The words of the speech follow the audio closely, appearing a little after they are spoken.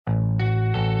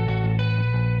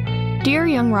Dear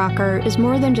Young Rocker is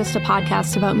more than just a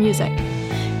podcast about music.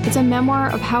 It's a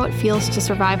memoir of how it feels to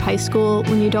survive high school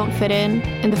when you don't fit in,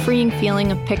 and the freeing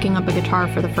feeling of picking up a guitar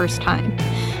for the first time.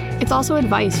 It's also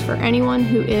advice for anyone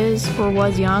who is or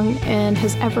was young and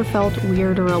has ever felt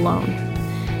weird or alone.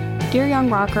 Dear Young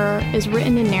Rocker is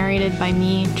written and narrated by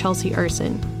me, Chelsea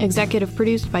Urson, executive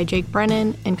produced by Jake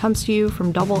Brennan, and comes to you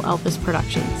from Double Elvis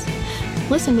Productions.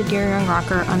 Listen to Dear Young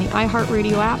Rocker on the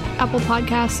iHeartRadio app, Apple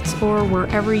Podcasts, or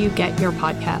wherever you get your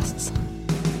podcasts.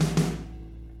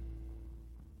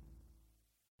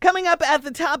 Coming up at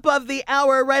the top of the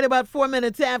hour, right about 4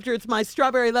 minutes after, it's my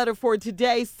strawberry letter for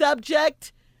today.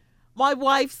 Subject, my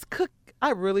wife's cook.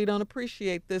 I really don't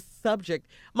appreciate this subject.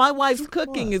 My wife's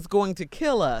cooking is going to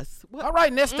kill us. What? All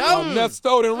right, Nesto.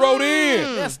 Nesto done wrote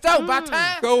in. Nesto, by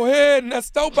time. Go ahead,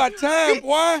 Nesto, by time,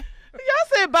 boy. Y'all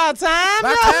said by time.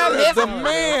 By time, yes. The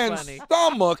man's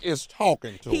stomach is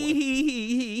talking to him.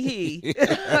 He.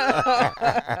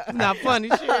 Not funny,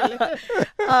 Shirley.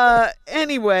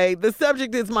 Anyway, the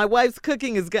subject is my wife's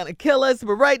cooking is going to kill us.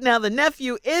 But right now, the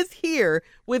nephew is here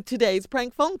with today's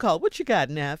prank phone call. What you got,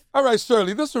 Neff? All right,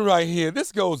 Shirley, this one right here,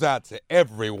 this goes out to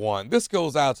everyone. This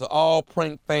goes out to all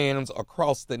prank fans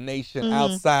across the nation,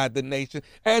 outside the nation,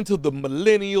 and to the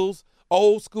millennials,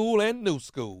 old school and new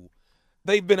school.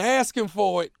 They've been asking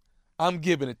for it. I'm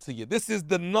giving it to you. This is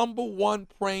the number one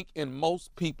prank in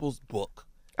most people's book.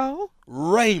 Oh?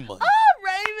 Raymond. Oh,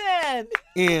 Raymond.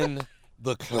 In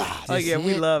the Closet. Oh, yeah,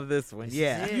 we love this one.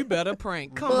 Yeah. You better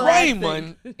prank. Come on.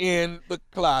 Raymond in the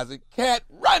Closet. Cat,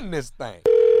 run this thing.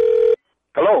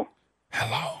 Hello.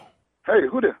 Hello. Hey,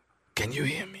 who there? Can you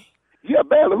hear me? Yeah,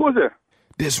 barely. Who's there?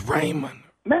 This Raymond.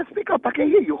 Man, speak up. I can't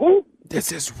hear you. Who?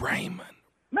 This is Raymond.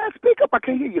 Man, speak up. I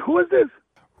can't hear you. Who is this?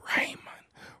 Raymond.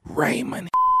 Raymond.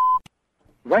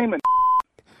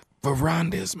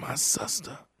 Veranda is my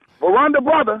sister. Veranda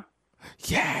brother.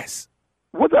 Yes.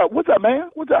 What's up? What's up,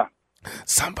 man? What's up?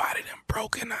 Somebody done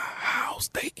broke in our house.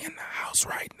 They in the house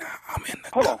right now. I'm in the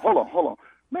Hold on.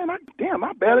 Man, I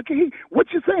barely can hear you.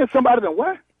 What you saying? Somebody done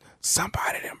what?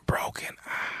 Somebody done broke in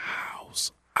our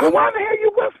house. Well, why the hell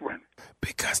you whispering?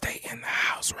 Because they in the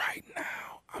house right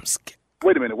now. I'm scared.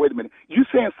 Wait a minute. You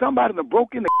saying somebody done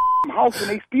broke in the house and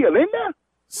they still in there?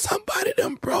 Somebody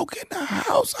done broke in the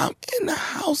house. I'm in the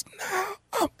house now.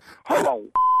 Hold on.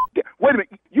 Wait a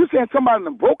minute. You saying somebody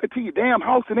done broke into your damn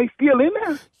house and they still in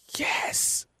there?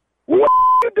 Yes. Well, what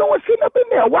you doing sitting up in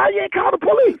there? Why you ain't call the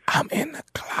police? I'm in the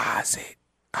closet.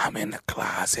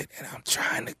 And I'm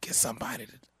trying to get somebody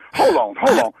to... Hold on.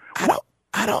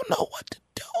 I don't know what to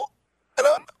do.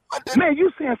 Man,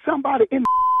 you saying somebody in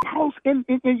the house, in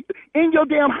your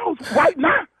damn house right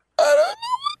now? I don't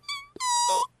know what to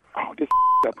do. Oh, this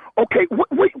up. Okay,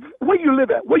 where you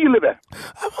live at?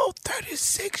 I'm on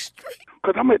 36th Street.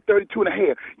 Because I'm at 32 and a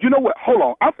half. You know what? Hold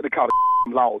on. I'm finna call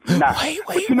the laws now.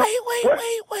 Wait.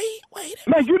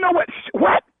 Man, you know what?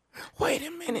 What? Wait a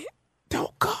minute.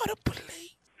 Don't call the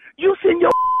police. You send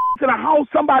your in a house,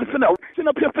 somebody sitting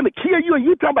up here finna kill you, and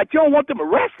you talking about you don't want them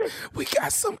arrested? We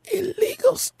got some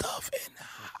illegal stuff in the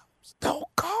house. Don't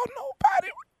call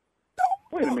nobody.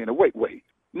 Wait a minute. Wait.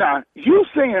 Now, you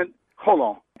saying, hold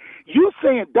on. You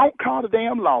saying don't call the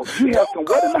damn laws. You have some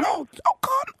what in the house? Don't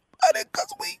call nobody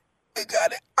because we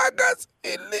got it. I got some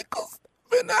illegal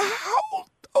stuff in the house.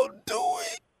 Don't do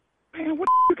it. Man, what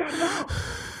you got now?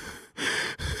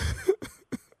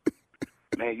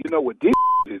 Man, you know what? This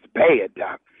is bad,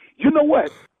 Doc. You know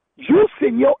what? You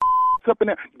send your up in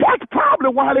there. That's probably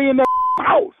why they in that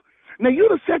house. Now, you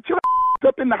done set your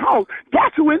up in the house.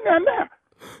 That's who in there now.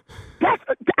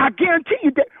 I guarantee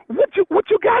you that. What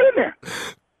you got in there?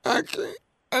 I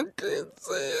can't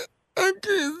say it. I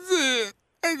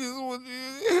just want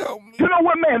you to help me. You know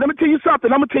what, man? Let me tell you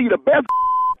something. I'm going to tell you the best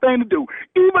thing to do.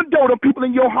 Even though the people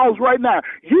in your house right now,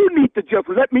 you need to just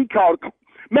let me call.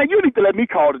 Man, you need to let me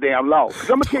call the damn law. Because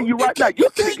I'm going to tell you right now, you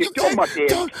can't get your much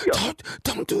ass.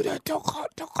 Don't do that. Don't call.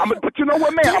 But you know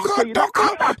what, man? I'm going to tell you now.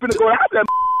 I'm not going to go out there.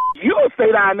 You'll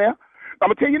stay down there. I'm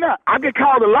going to tell you now. I can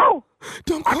call the law.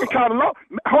 I can call the law.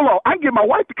 Hold on. I can get my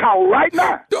wife to call right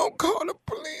now. Don't call the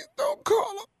police. Don't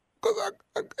call them. Because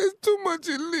it's too much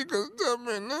illegal stuff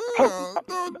in the house.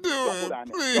 Don't do it,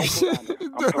 please. I'm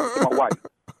talking to my wife.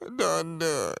 Don't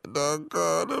do it. Don't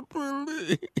call the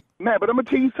police. Man, but I'm going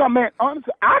to tell you something, man.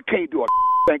 Honestly, I can't do a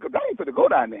thing because I ain't going to go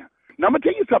down there. Now, I'm going to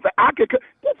tell you something.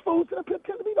 This fool's up here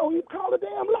telling me don't even call the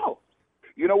damn law.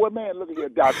 You know what, man? Look at here,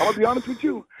 Doc. I'm going to be honest with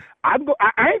you. I ain't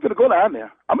going to go down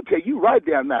there. I'm going to tell you right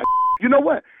down now. You know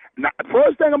what? Now,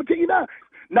 first thing I'm going to tell you now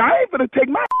I ain't going to take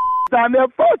my down there.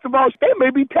 First of all, they may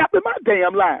be tapping my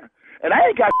damn line. And I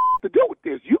ain't got to do with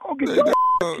this. You going to get your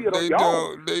kid on your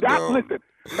own. Doc, listen.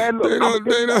 Man, look,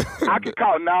 I can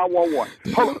call 911.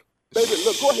 Hold on. Baby,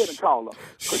 look, go ahead and call her.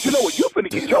 Because you know what? You finna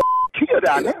get your killed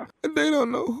out now. They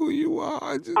don't know who you are.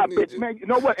 I bet, man, you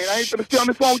know what? And I ain't finna stay on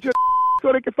this phone with you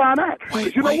so they can find out.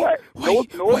 Because you know what? No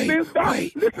offense, Doc.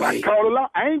 Listen, I called her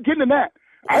out. I ain't getting in that.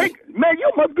 Man,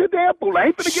 you must be a damn fool. I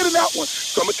ain't finna get in that one.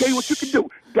 So I'm going to tell you what you can do.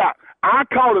 Doc, I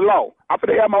call the law. I'm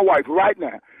finna have my wife right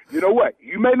now. You know what?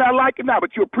 You may not like it now,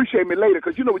 but you appreciate me later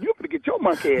because you know what? You're finna get your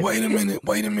monkey ass. Wait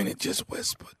a minute. Just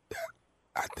whisper.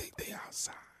 I think they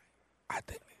outside.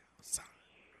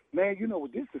 Man, you know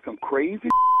what? This is some crazy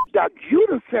Doc, you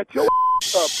done set your up.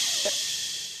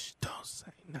 Shh, don't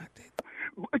say nothing.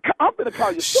 I'm finna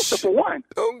call your sister for one.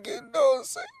 Don't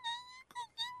say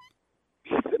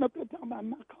She's sitting up there talking about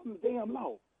not calling the damn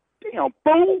law. Damn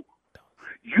fool.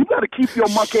 You better keep your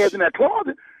monkey ass in that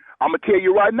closet. I'm going to tell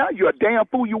you right now, you're a damn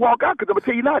fool. You walk out because I'm going to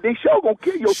tell you now, they sure going to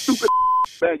kill your stupid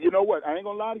man. You know what? I ain't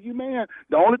going to lie to you, man.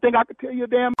 The only thing I can tell you,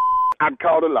 damn, I can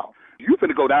call the law. You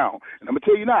finna go down. And I'm going to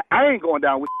tell you now, I ain't going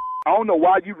down with I don't know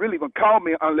why you really even call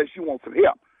me unless you want some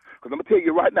help. Because I'm going to tell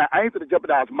you right now, I ain't finna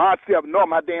jeopardize myself nor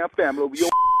my damn family over your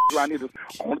around here. The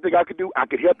only thing I can do, I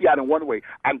can help you out in one way.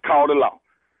 I can call the law.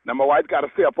 Now, my wife's got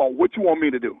a cell phone. What you want me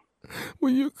to do?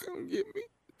 Will you come get me?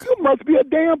 You must be a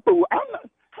damn fool. I'm not.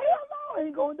 Hell no, I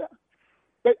ain't going down.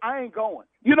 I ain't going.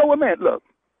 You know what, man? Look.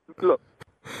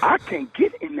 I can't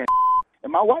get in that.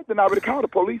 And my wife and I already called the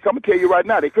police. I'm going to tell you right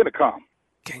now, they finna come.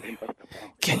 Can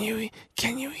you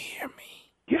hear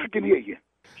me? Yeah, I can hear you.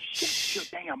 Shut your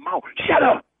damn mouth. Shut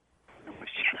up.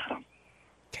 Shut up.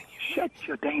 Shut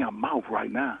your damn mouth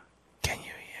right now. Can you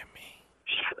hear me?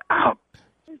 Shut up.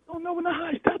 They don't know in the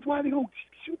house. That's why they gonna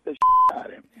shoot the out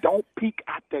of him. Don't peek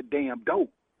out that damn door.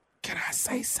 Can I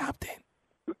say something?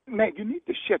 Man, you need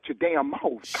to shut your damn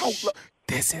mouth.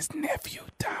 This is Nephew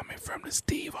Tommy from the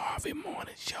Steve Harvey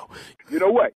Morning Show. You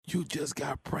know what? You just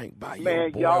got pranked by man,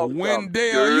 your boy y'all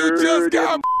Wendell. You just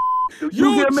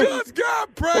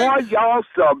got pranked. Boy, y'all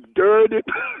some dirty.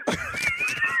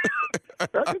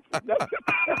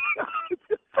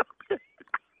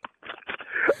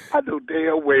 I know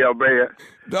damn well, man.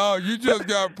 Dog, you just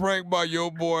got pranked by your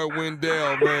boy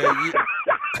Wendell, man.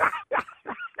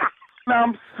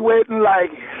 I'm sweating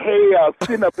like hell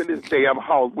sitting up in this damn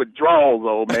house with drawers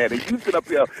on, man. And you sit up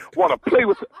here want to play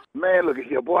with... Man, look at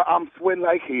here, boy. I'm sweating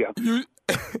like hell.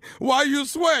 Why you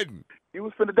sweating? You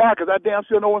was finna die because I damn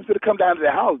sure no one's finna come down to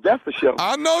the house. That's for sure.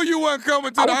 I know you weren't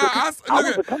coming to the house.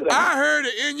 I heard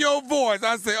it in your voice.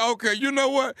 I said, okay, you know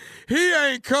what? He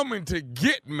ain't coming to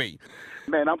get me.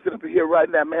 Man, I'm sitting up here right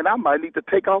now, man. I might need to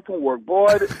take off from work,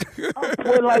 boy. I'm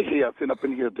sweating like hell sitting up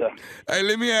in here, though. Hey,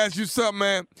 let me ask you something,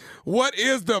 man. What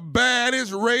is the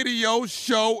baddest radio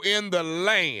show in the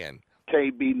land?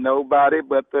 Can't be nobody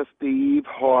but the Steve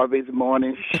Harvey's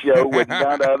Morning Show with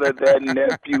none other than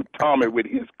Nephew Tommy with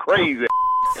his crazy.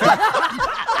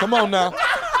 Come on now.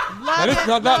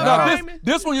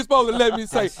 This one you're supposed to let me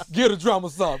say, get a drum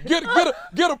or something. Get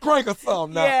a prank or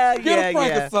something now. Get a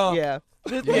prank or something.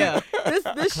 Yeah.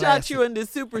 This shot you into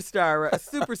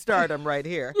superstardom right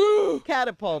here.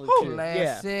 Catapulted you.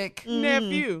 Classic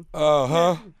nephew.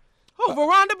 Uh-huh. Oh,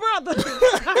 Veranda brother.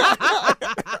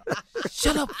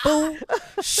 Shut up, fool.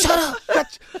 Shut up.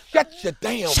 Shut your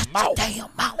damn mouth. Damn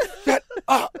mouth. Shut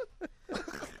up.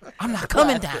 I'm not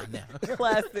coming down there.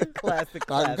 Classic.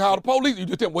 I can call the police. You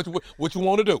just tell me what you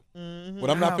want to do. Mm-hmm. But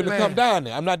I'm not finna come down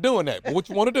there. I'm not doing that. But what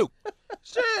you want to do?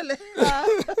 Shirley.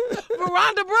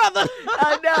 Veranda brother.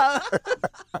 I know.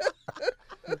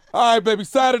 All right, baby.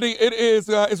 Saturday,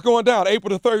 it's going down.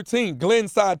 April the 13th,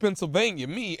 Glenside, Pennsylvania.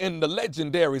 Me and the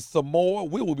legendary Samoa,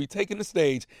 we will be taking the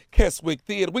stage, Keswick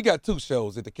Theater. We got 2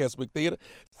 shows at the Keswick Theater,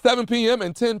 7 p.m.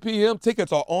 and 10 p.m.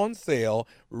 Tickets are on sale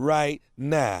right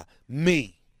now.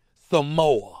 Me,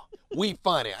 Samoa. We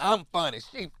funny. I'm funny.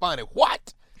 She funny.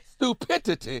 What?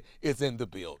 Stupidity is in the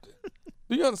building.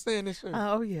 Do you understand this shit?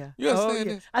 Oh, yeah. You understand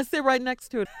this? I sit right next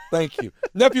to it. Thank you.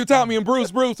 Nephew Tommy and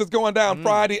Bruce is going down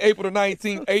Friday, April the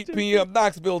 19th, 8 p.m.,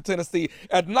 Knoxville, Tennessee,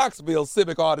 at Knoxville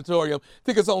Civic Auditorium.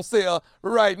 Tickets on sale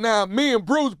right now. Me and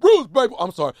Bruce, baby.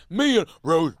 I'm sorry. Me and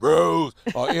Bruce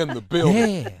are in the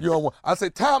building. Yeah. I say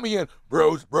Tommy and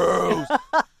Bruce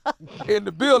in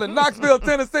the building. Knoxville,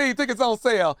 Tennessee. Tickets on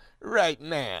sale right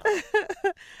now.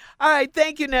 All right,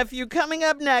 thank you, nephew. Coming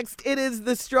up next, it is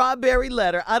the strawberry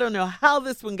letter. I don't know how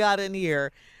this one got in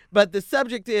here, but the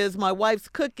subject is my wife's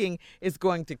cooking is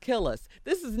going to kill us.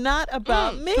 This is not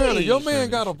about me. Shirley, your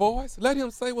man got a voice. Let him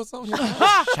say what's on his mind.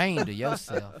 Ashamed of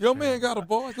yourself. Your man got a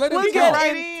voice. Let him We'll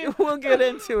talk. get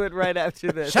into it right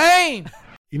after this. Shame.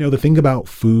 You know, the thing about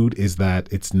food is that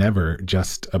it's never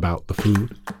just about the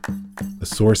food. The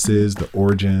sources, the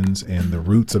origins, and the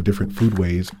roots of different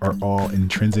foodways are all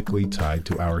intrinsically tied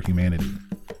to our humanity.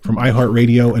 From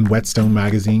iHeartRadio and Whetstone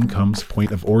Magazine comes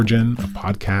Point of Origin, a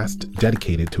podcast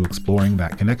dedicated to exploring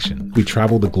that connection. We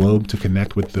travel the globe to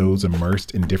connect with those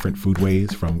immersed in different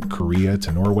foodways, from Korea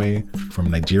to Norway, from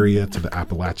Nigeria to the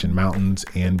Appalachian Mountains,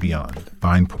 and beyond.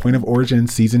 Find Point of Origin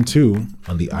Season 2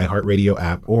 on the iHeartRadio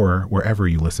app or wherever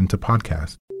you listen to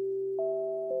podcasts.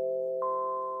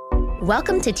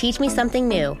 Welcome to Teach Me Something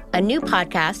New, a new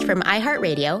podcast from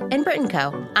iHeartRadio and Brit &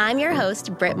 Co. I'm your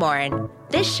host, Britt Morin.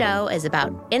 This show is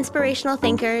about inspirational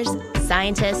thinkers,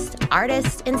 scientists,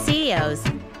 artists, and CEOs,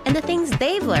 and the things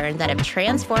they've learned that have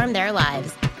transformed their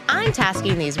lives. I'm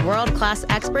tasking these world-class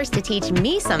experts to teach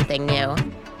me something new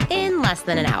in less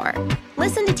than an hour.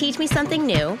 Listen to Teach Me Something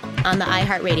New on the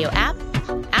iHeartRadio app,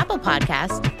 Apple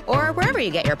Podcasts, or wherever you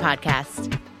get your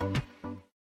podcasts.